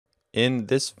In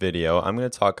this video, I'm going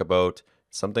to talk about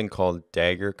something called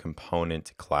Dagger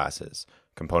component classes.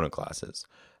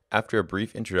 After a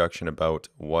brief introduction about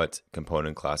what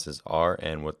component classes are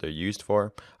and what they're used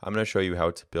for, I'm going to show you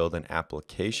how to build an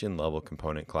application level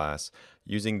component class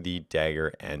using the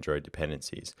Dagger Android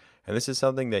dependencies. And this is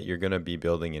something that you're going to be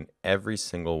building in every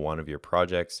single one of your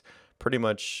projects. Pretty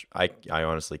much, I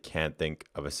honestly can't think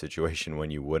of a situation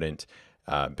when you wouldn't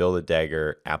build a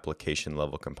Dagger application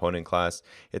level component class.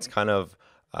 It's kind of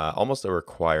almost a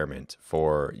requirement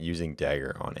for using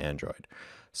Dagger on Android.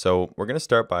 So we're going to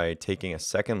start by taking a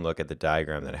second look at the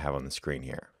diagram that I have on the screen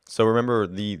here. So remember,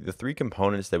 the three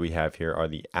components that we have here are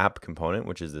the app component,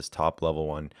 which is this top level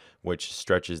one, which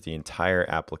stretches the entire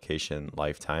application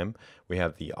lifetime. We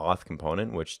have the auth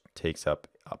component, which takes up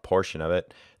a portion of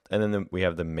it. And then we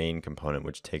have the main component,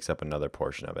 which takes up another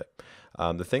portion of it.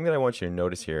 The thing that I want you to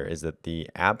notice here is that the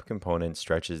app component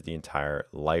stretches the entire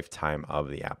lifetime of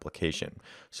the application.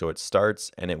 So it starts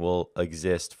and it will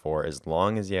exist for as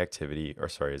long as the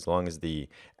as long as the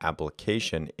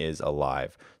application is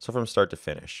alive. So from start to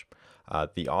finish.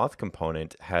 The auth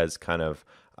component has kind of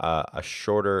a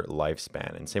shorter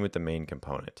lifespan, and same with the main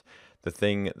component. The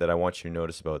thing that I want you to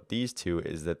notice about these two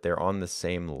is that they're on the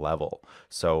same level.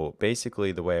 So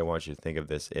basically the way I want you to think of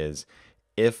this is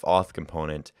if auth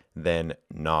component, then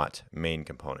not main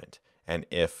component. And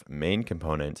if main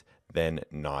component, then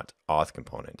not auth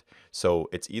component. So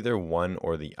it's either one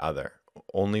or the other.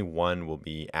 Only one will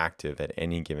be active at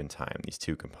any given time, these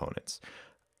two components.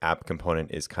 App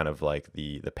component is kind of like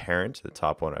the parent, the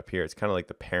top one up here. It's kind of like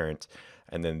the parent.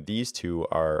 And then these two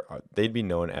they'd be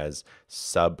known as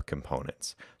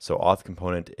subcomponents. So auth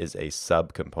component is a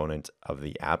subcomponent of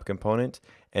the app component,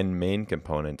 and main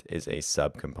component is a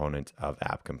subcomponent of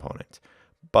app component.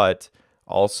 But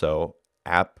also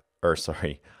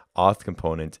auth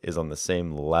component is on the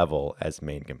same level as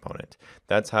main component.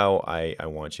 That's how I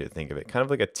want you to think of it. Kind of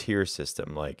like a tier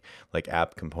system, like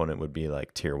app component would be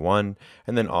like tier 1,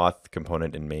 and then auth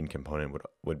component and main component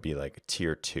would be like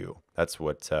tier 2. That's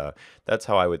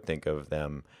how I would think of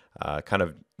them, kind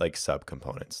of like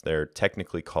subcomponents. They're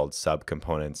technically called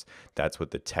subcomponents. That's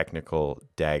what the technical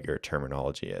Dagger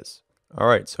terminology is. All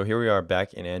right, so here we are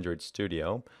back in Android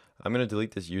Studio. I'm going to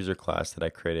delete this user class that I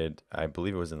created. I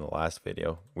believe it was in the last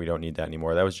video. We don't need that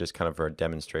anymore. That was just kind of for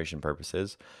demonstration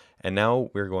purposes. And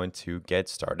now we're going to get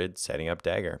started setting up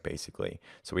Dagger, basically.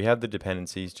 So we have the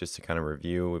dependencies just to kind of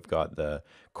review. We've got the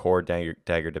core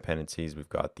Dagger dependencies. We've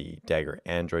got the Dagger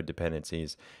Android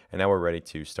dependencies. And now we're ready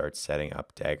to start setting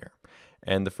up Dagger.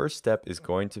 And the first step is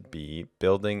going to be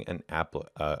building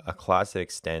a class that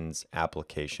extends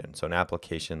application, so an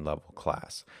application level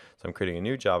class. So I'm creating a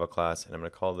new Java class, and I'm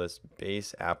going to call this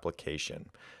base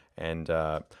application. And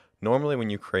normally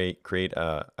when you create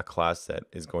a class that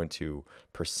is going to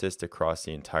persist across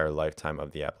the entire lifetime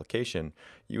of the application,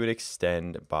 you would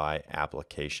extend by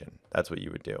application. That's what you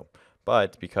would do.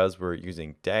 But because we're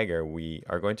using Dagger, we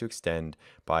are going to extend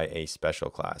by a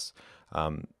special class.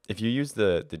 If you use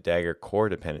the Dagger core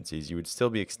dependencies, you would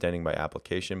still be extending by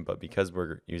application, but because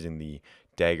we're using the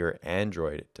Dagger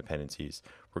Android dependencies,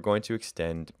 we're going to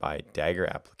extend by Dagger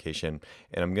application,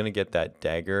 and I'm going to get that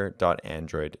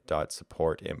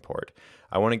dagger.android.support import.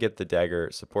 I want to get the Dagger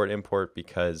support import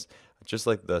because just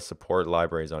like the support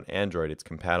libraries on Android, it's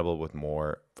compatible with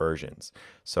more versions.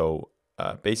 So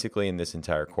basically in this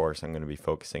entire course, I'm going to be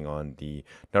focusing on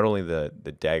not only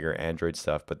the Dagger Android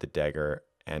stuff, but the Dagger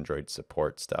Android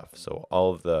support stuff. So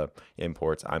all of the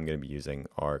imports I'm going to be using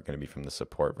are going to be from the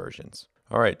support versions.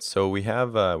 All right, so we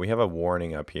have a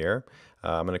warning up here.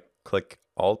 I'm going to click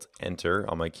Alt Enter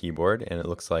on my keyboard, and it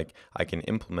looks like I can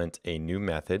implement a new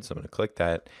method. So I'm going to click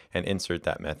that and insert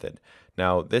that method.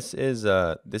 Now this is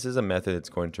a method that's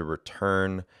going to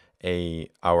return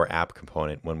our app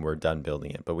component when we're done building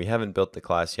it, but we haven't built the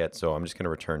class yet, so I'm just going to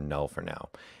return null for now.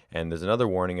 And there's another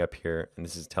warning up here, and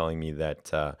this is telling me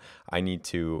that I need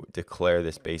to declare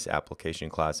this base application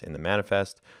class in the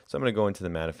manifest. So I'm going to go into the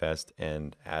manifest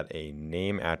and add a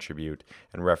name attribute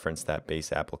and reference that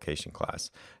base application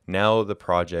class. Now the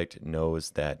project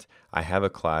knows that I have a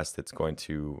class that's going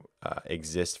to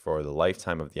exist for the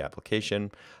lifetime of the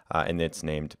application, and it's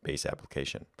named base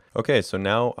application. Okay, so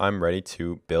now I'm ready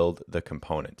to build the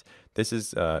component. This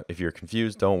is, if you're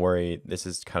confused, don't worry. This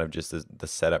is kind of just the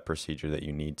setup procedure that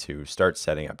you need to start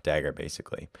setting up Dagger,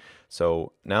 basically.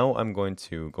 So now I'm going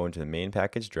to go into the main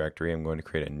package directory. I'm going to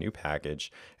create a new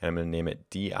package, and I'm going to name it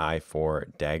DI for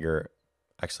Dagger.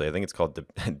 Actually, I think it's called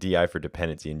DI for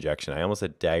dependency injection. I almost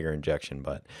said Dagger injection,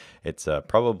 but it's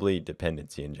probably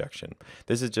dependency injection.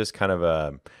 This is just kind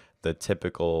of the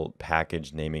typical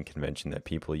package naming convention that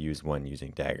people use when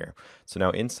using Dagger. So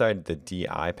now inside the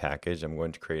DI package, I'm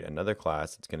going to create another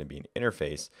class. It's going to be an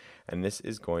interface, and this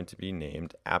is going to be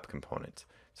named App Component.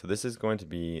 So this is going to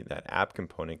be that app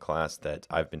component class that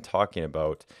I've been talking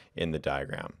about in the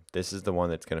diagram. This is the one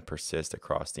that's going to persist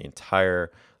across the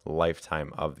entire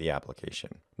lifetime of the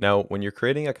application. Now, when you're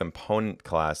creating a component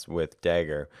class with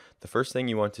Dagger, the first thing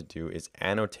you want to do is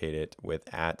annotate it with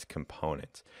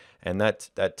 @component. And that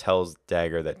tells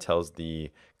Dagger, that tells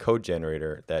the code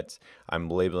generator that I'm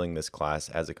labeling this class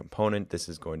as a component. This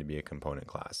is going to be a component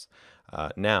class.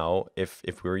 Now, if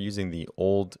we were using the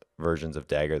old versions of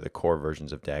Dagger, the core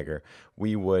versions of Dagger,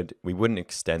 we wouldn't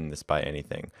extend this by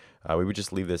anything. We would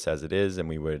just leave this as it is, and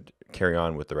we would carry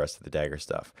on with the rest of the Dagger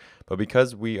stuff. But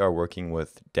because we are working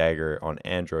with Dagger on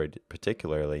Android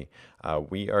particularly,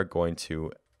 we are going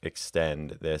to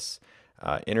extend this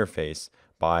interface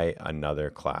by another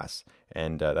class,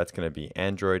 and that's going to be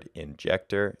Android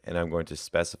injector, and I'm going to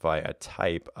specify a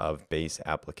type of base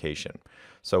application.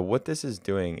 So what this is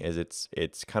doing is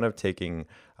it's kind of taking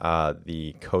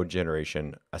the code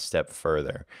generation a step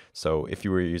further. So if you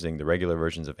were using the regular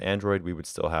versions of Android, we would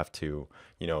still have to,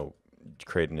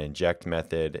 create an inject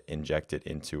method, inject it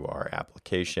into our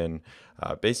application.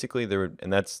 Basically, there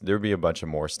would be a bunch of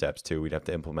more steps too. We'd have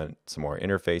to implement some more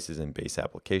interfaces in base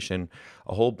application,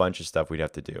 a whole bunch of stuff we'd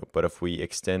have to do. But if we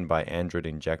extend by Android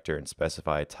injector and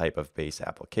specify a type of base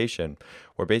application,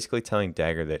 we're basically telling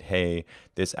Dagger that, hey,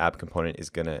 this app component is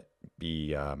going to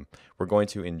be, we're going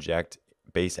to inject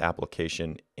base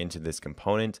application into this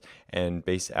component, and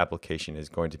base application is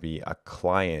going to be a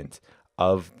client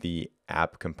of the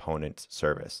app component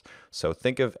service. So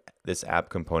think of this app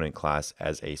component class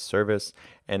as a service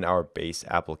and our base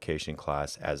application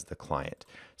class as the client.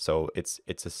 So it's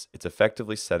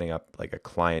effectively setting up like a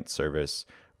client service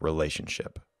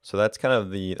relationship. So that's kind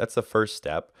of that's the first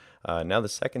step. Now the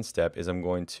second step is I'm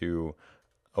going to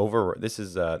this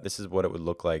is what it would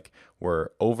look like. We're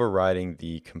overriding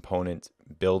the component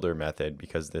builder method,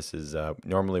 because this is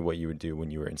normally what you would do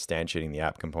when you were instantiating the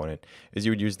app component is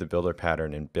you would use the builder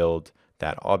pattern and build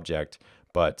that object,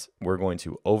 but we're going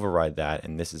to override that,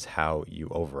 and this is how you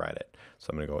override it. So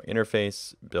I'm going to go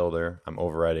interface builder. I'm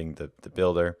overriding the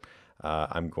builder.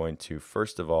 I'm going to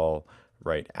first of all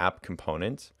write app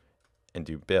component and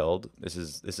do build. This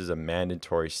is a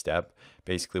mandatory step.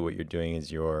 Basically what you're doing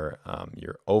is you're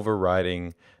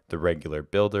overriding the regular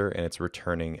builder, and it's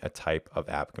returning a type of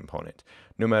app component.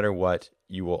 No matter what,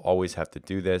 you will always have to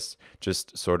do this.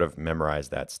 Just sort of memorize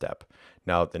that step.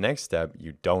 Now the next step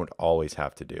you don't always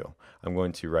have to do. I'm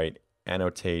going to write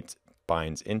annotate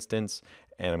binds instance,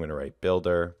 and I'm going to write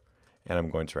builder, and I'm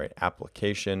going to write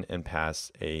application and pass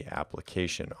a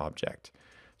application object.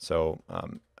 So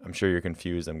I'm sure you're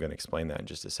confused. I'm going to explain that in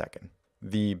just a second.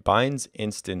 The binds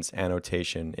instance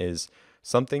annotation is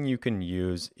something you can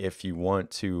use if you want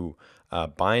to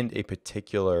bind a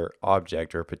particular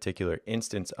object or a particular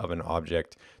instance of an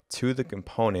object to the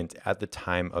component at the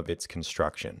time of its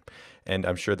construction. And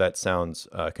I'm sure that sounds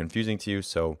confusing to you.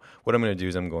 So what I'm going to do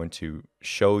is I'm going to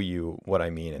show you what I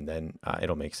mean, and then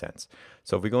it'll make sense.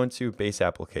 So if we go into base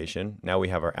application, now we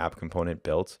have our app component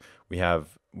built. We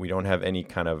don't have any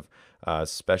kind of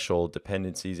special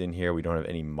dependencies in here. We don't have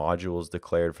any modules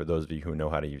declared, for those of you who know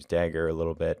how to use Dagger a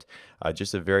little bit.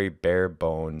 Just a very bare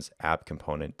bones app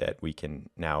component that we can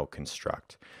now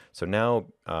construct. So now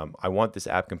I want this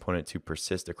app component to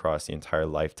persist across the entire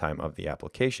lifetime of the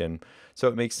application. So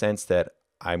it makes sense that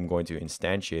I'm going to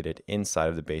instantiate it inside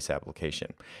of the base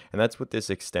application. And that's what this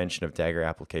extension of Dagger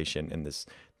application and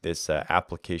this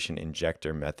application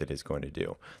injector method is going to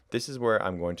do. This is where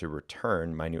I'm going to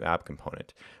return my new app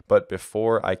component. But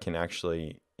before I can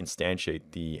actually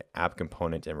instantiate the app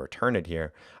component and return it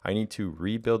here, I need to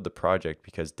rebuild the project,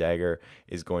 because Dagger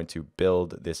is going to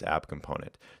build this app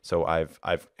component. So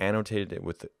I've annotated it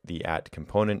with the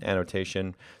 @component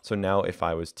annotation. So now if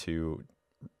I was to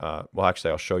well, actually,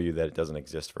 I'll show you that it doesn't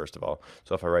exist first of all.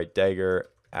 So if I write Dagger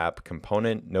app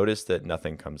component, notice that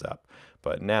nothing comes up.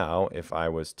 But now if I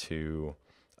was to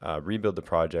rebuild the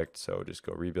project, so just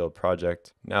go rebuild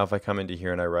project. Now if I come into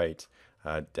here and I write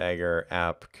Dagger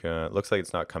app, looks like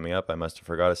it's not coming up. I must have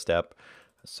forgot a step.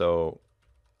 So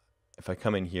if I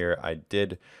come in here, I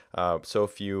did. So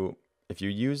if you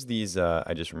use these,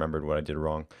 I just remembered what I did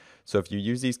wrong. So if you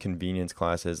use these convenience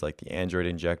classes like the Android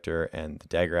injector and the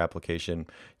Dagger application,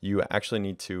 you actually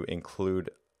need to include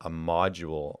a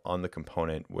module on the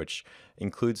component which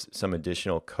includes some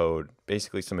additional code,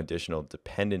 basically some additional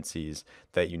dependencies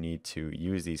that you need to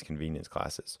use these convenience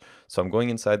classes. So I'm going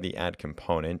inside the add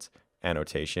component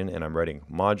annotation, and I'm writing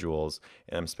modules,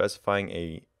 and I'm specifying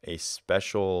a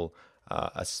special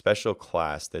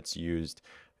class that's used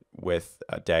with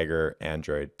Dagger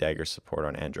Android, Dagger support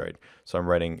on Android. So I'm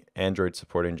writing Android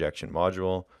support injection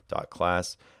module dot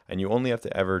class, and you only have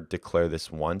to ever declare this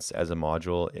once as a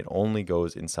module. It only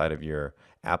goes inside of your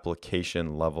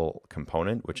application level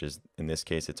component, which is, in this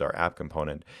case, it's our app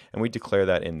component, and we declare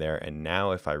that in there. And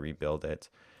now if I rebuild it,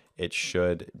 it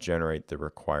should generate the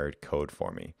required code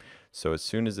for me. So as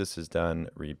soon as this is done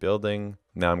rebuilding,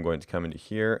 now I'm going to come into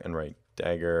here and write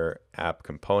Dagger app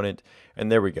component,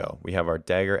 and there we go. We have our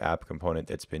Dagger app component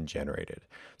that's been generated.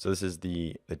 So this is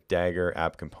the Dagger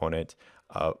app component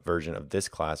version of this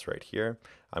class right here.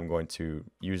 I'm going to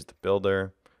use the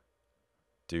builder,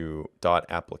 do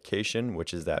 .application,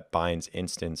 which is that binds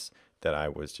instance that I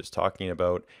was just talking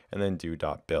about, and then do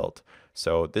 .build.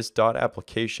 So this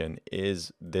 .application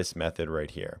is this method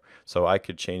right here. So I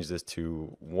could change this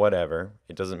to whatever.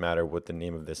 It doesn't matter what the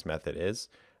name of this method is.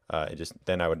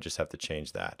 Then I would just have to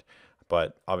change that.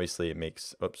 But obviously it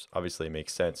makes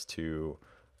sense to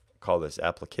call this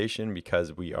application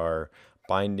because we are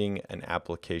binding an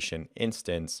application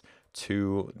instance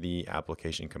to the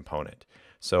application component.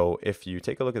 So if you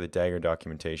take a look at the Dagger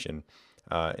documentation,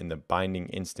 in the binding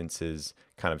instances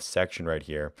kind of section right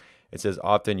here, it says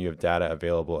often you have data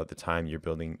available at the time you're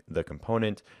building the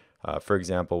component. For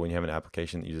example, when you have an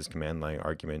application that uses command line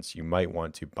arguments, you might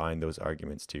want to bind those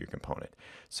arguments to your component.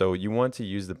 So you want to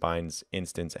use the binds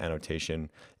instance annotation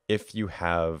if you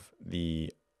have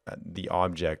the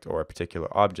object or a particular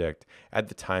object at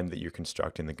the time that you're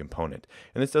constructing the component.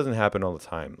 And this doesn't happen all the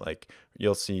time. Like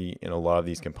you'll see in a lot of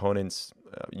these components,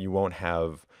 you won't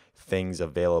have things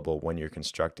available when you're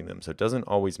constructing them. So it doesn't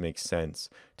always make sense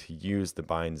to use the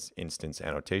binds instance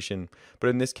annotation, but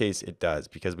in this case it does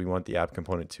because we want the app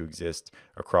component to exist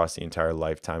across the entire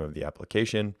lifetime of the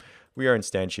application. We are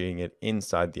instantiating it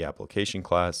inside the application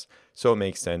class, so it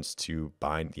makes sense to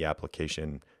bind the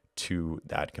application to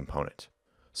that component.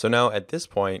 So now at this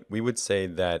point, we would say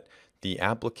that the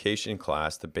application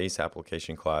class, the base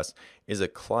application class, is a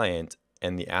client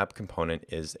and the app component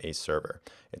is a server.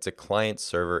 It's a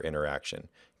client-server interaction.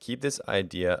 Keep this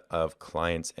idea of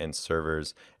clients and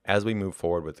servers as we move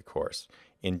forward with the course.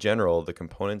 In general, the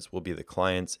components will be the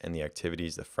clients and the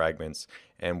activities, the fragments,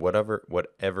 and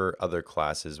whatever other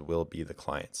classes will be the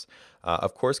clients.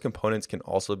 Of course, components can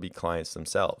also be clients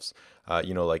themselves.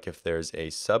 Like if there's a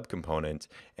subcomponent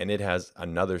and it has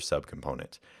another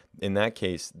subcomponent. In that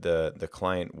case, the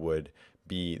client would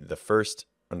be the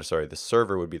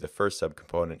server would be the first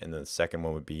subcomponent, and then the second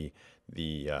one would be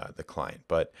the client.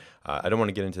 But I don't want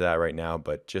to get into that right now,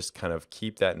 but just kind of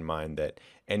keep that in mind that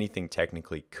anything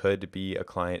technically could be a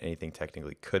client, anything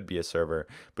technically could be a server,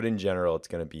 but in general, it's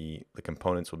going to be the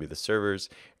components will be the servers,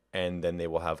 and then they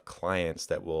will have clients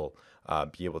that will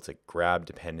be able to grab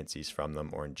dependencies from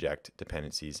them or inject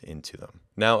dependencies into them.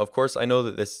 Now, of course, I know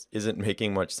that this isn't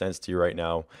making much sense to you right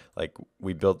now. Like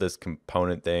we built this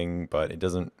component thing, but it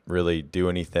doesn't really do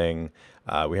anything.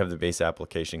 We have the base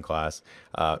application class.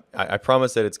 I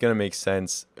promise that it's going to make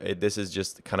sense. This is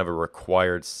just kind of a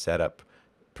required setup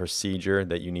procedure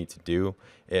that you need to do.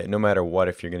 No matter what,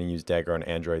 if you're going to use Dagger on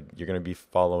Android, you're going to be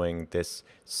following this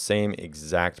same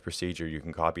exact procedure. You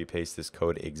can copy paste this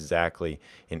code exactly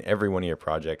in every one of your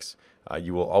projects.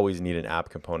 You will always need an app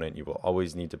component. You will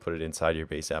always need to put it inside your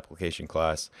base application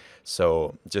class.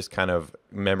 So just kind of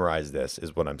memorize this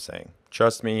is what I'm saying.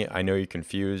 Trust me, I know you're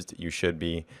confused. You should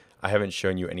be. I haven't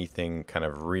shown you anything kind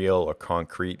of real or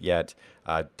concrete yet.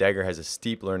 Dagger has a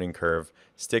steep learning curve.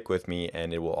 Stick with me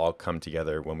and it will all come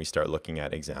together when we start looking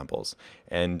at examples.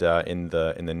 And in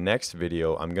the next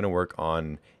video, I'm going to work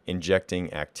on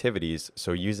injecting activities.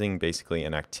 So using basically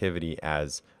an activity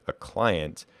as a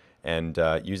client and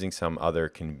using some other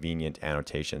convenient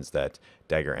annotations that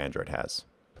Dagger Android has.